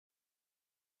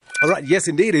All right, yes,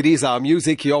 indeed, it is our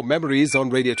music, your memories on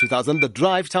Radio 2000, the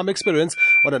drive time experience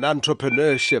on an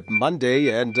Entrepreneurship Monday.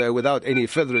 And without any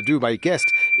further ado, my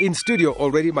guest in studio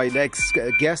already, my next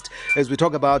guest, as we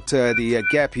talk about the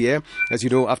gap year. As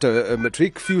you know, after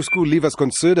matric, few school leavers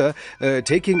consider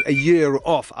taking a year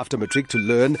off after matric to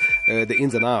learn the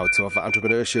ins and outs of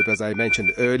entrepreneurship, as I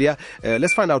mentioned earlier.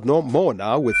 Let's find out more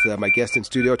now with my guest in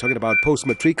studio, talking about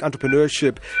post-matric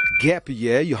entrepreneurship gap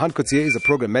year. Johan Coetzee is a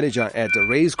program manager at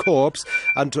Raizcorp.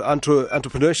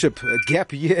 Entrepreneurship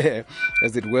gap year,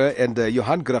 as it were. And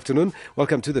Johan, good afternoon.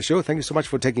 Welcome to the show. Thank you so much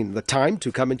for taking the time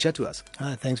to come and chat to us.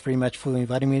 Thanks very much for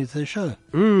inviting me to the show.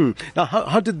 Now,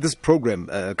 how did this program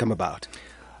come about?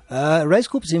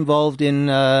 Raizcorp is involved in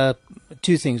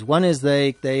two things. One is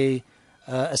they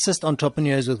assist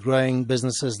entrepreneurs with growing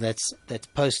businesses that's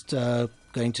post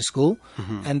going to school.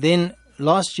 And then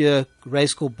last year,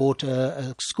 Raizcorp bought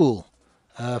a school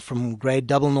from grade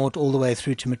 00 all the way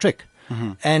through to matric.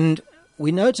 And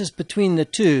we noticed between the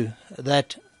two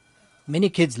that many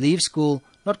kids leave school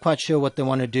not quite sure what they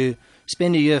want to do,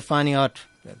 spend a year finding out,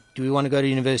 do we want to go to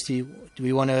university, do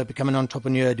we want to become an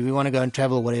entrepreneur, do we want to go and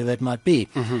travel, whatever it might be.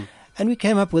 And we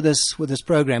came up with this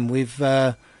program. We've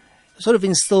sort of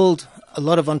instilled a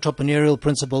lot of entrepreneurial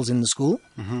principles in the school,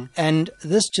 and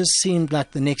this just seemed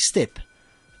like the next step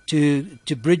to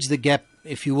bridge the gap,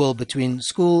 if you will, between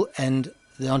school and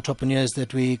the entrepreneurs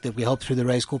that we help through the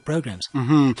Raizcorp programs.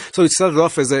 So it started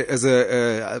off as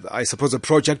a I suppose, a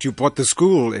project. You bought the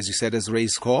school, as you said, as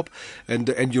Raizcorp,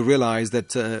 and you realized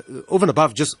that over and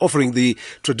above just offering the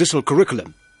traditional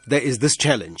curriculum, there is this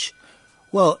challenge.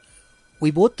 Well,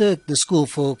 we bought the school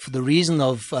for the reason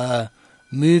of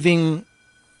moving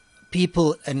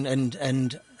people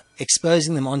and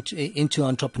exposing them into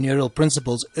entrepreneurial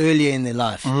principles earlier in their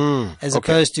life, as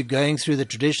opposed to going through the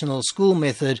traditional school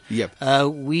method.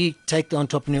 We take the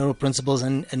entrepreneurial principles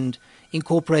and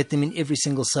incorporate them in every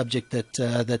single subject that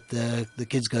the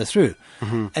kids go through.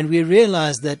 And we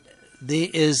realize that there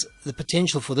is the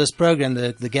potential for this program,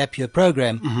 the Gap Year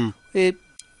program, where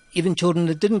even children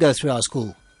that didn't go through our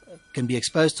school can be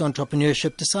exposed to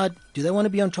entrepreneurship, decide, do they want to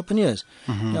be entrepreneurs?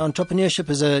 Now,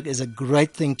 entrepreneurship is a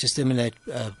great thing to stimulate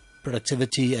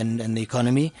productivity and the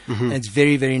economy, and it's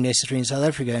very, very necessary in South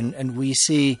Africa. And we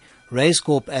see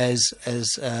Raizcorp as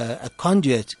a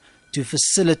conduit to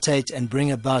facilitate and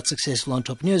bring about successful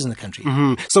entrepreneurs in the country.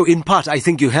 So in part, I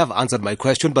think you have answered my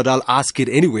question, but I'll ask it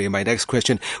anyway, my next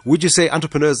question. Would you say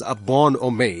entrepreneurs are born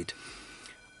or made?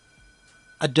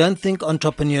 I don't think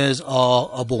entrepreneurs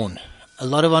are born. A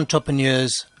lot of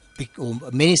entrepreneurs, or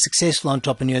many successful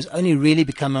entrepreneurs, only really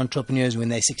become entrepreneurs when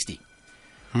they're 60.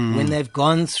 When they've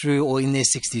gone through, or in their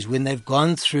 60s, when they've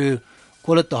gone through,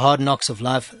 call it the hard knocks of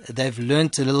life, they've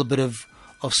learnt a little bit of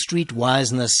street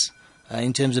wiseness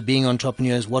in terms of being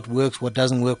entrepreneurs, what works, what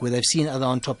doesn't work, where they've seen other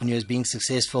entrepreneurs being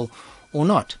successful or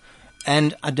not.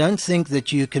 And I don't think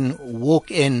that you can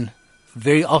walk in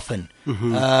very often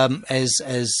as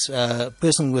a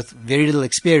person with very little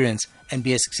experience and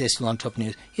be a successful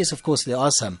entrepreneur. Yes, of course, there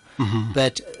are some,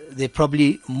 but there are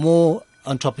probably more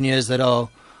entrepreneurs that are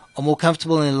more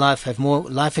comfortable in life, have more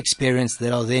life experience,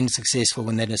 that are then successful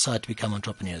when they decide to become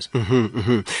entrepreneurs.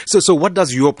 So what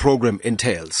does your program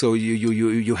entail? So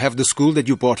you have the school that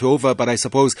you brought over, but I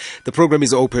suppose the program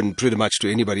is open pretty much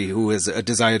to anybody who has a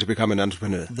desire to become an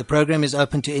entrepreneur. The program is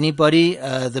open to anybody.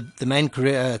 The main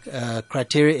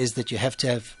criteria is that you have to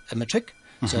have a matric,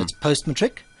 so it's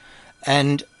post-matric.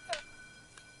 And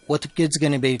what the kids are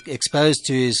going to be exposed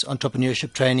to is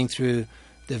entrepreneurship training through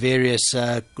the various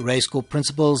Raizcorp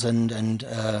principles and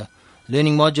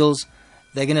learning modules.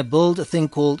 They're going to build a thing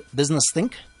called Business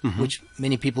Think, which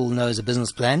many people know as a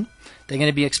business plan. They're going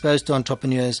to be exposed to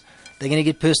entrepreneurs. They're going to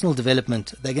get personal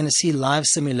development. They're going to see live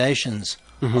simulations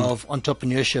of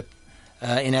entrepreneurship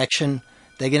in action.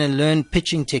 They're going to learn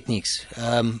pitching techniques.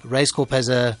 Raizcorp has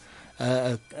a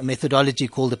methodology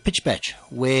called a pitch batch,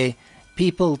 where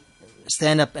people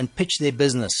stand up and pitch their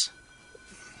business.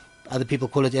 Other people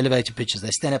call it elevator pitches.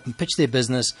 They stand up and pitch their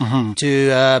business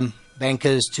to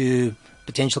bankers, to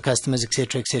potential customers,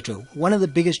 etc., etc. One of the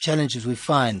biggest challenges we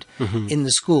find in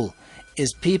the school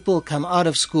is people come out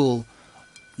of school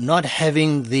not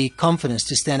having the confidence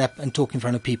to stand up and talk in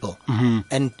front of people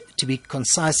and to be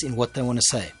concise in what they want to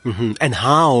say. And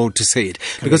how to say it.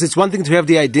 Correct. Because it's one thing to have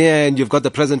the idea and you've got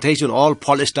the presentation all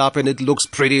polished up and it looks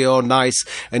pretty or nice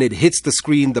and it hits the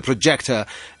screen, the projector,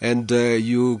 and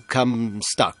you come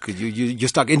stuck. You're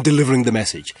stuck in delivering the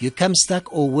message. You come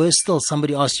stuck, or worse still,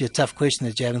 somebody asks you a tough question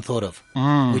that you haven't thought of,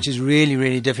 which is really,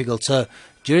 really difficult. So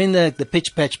during the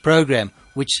Pitch Patch program,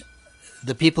 which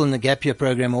the people in the Gap Year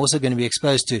program are also going to be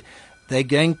exposed to, they're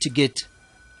going to get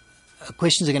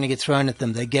questions are going to get thrown at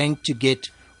them. They're going to get,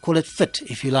 call it fit,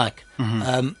 if you like,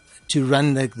 to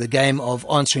run the game of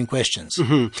answering questions.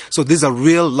 So these are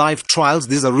real life trials.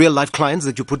 These are real life clients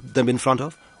that you put them in front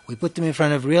of? We put them in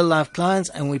front of real life clients,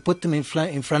 and we put them in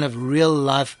front of real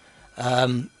life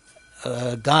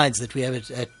guides that we have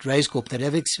at Raizcorp that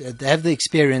have the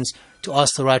experience to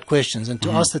ask the right questions and to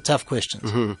ask the tough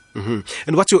questions.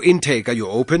 And what's your intake? Are you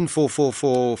open for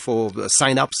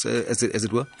sign-ups, as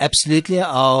it were? Absolutely.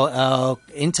 Our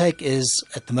intake is,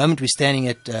 at the moment, we're standing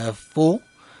at 4.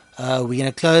 We're going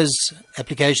to close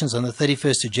applications on the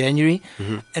 31st of January.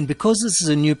 And because this is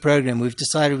a new program, we've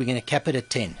decided we're going to cap it at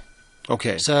 10.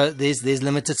 Okay. So there's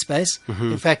limited space.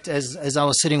 In fact, as I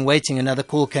was sitting waiting, another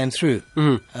call came through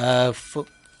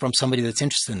from somebody that's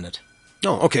interested in it.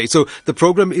 Oh, okay. So the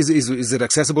program, is it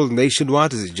accessible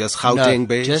nationwide? Is it just Gauteng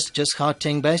based? No, just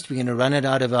Gauteng based. We're going to run it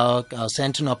out of our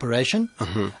Sandton operation.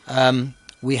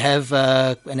 We have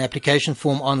an application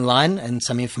form online and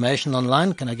some information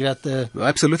online. Can I give out the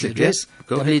Absolutely, address? yes.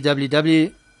 Go ahead.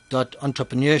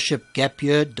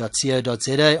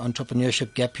 www.entrepreneurshipgapyear.co.za.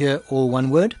 Entrepreneurship Gap Year, all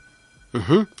one word. So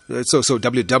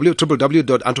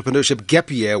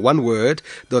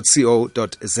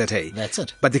www.entrepreneurshipgapyear.co.za. That's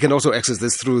it. But they can also access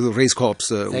this through the Raizcorp's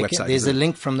website. There's a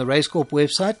link from the Raizcorp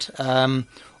website.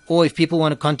 Or if people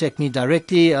want to contact me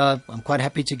directly, I'm quite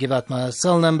happy to give out my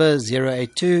cell number,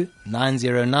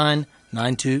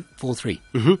 082-909-9243.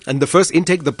 And the first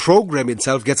intake, the program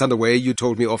itself gets underway, you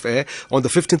told me off air, on the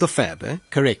 15th of Feb, eh?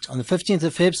 Correct. On the 15th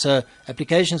of Feb, so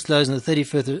applications close on the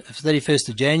 31st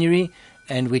of January,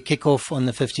 and we kick off on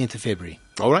the 15th of February.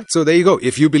 All right, so there you go.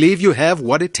 If you believe you have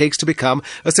what it takes to become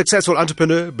a successful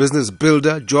entrepreneur, business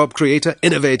builder, job creator,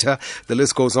 innovator, the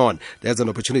list goes on. There's an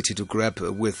opportunity to grab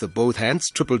with both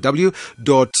hands.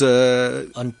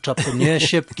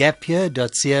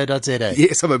 Entrepreneurshipgapyear.co.za.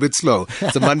 Yes, I'm a bit slow.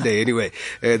 It's a Monday anyway.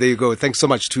 There you go. Thanks so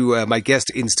much to my guest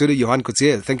in studio, Johan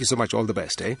Coetzee. Thank you so much. All the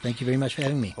best. Thank you very much for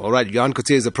having me. All right, Johan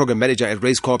Coetzee is the program manager at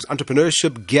Raizcorp's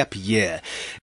Entrepreneurship Gap Year.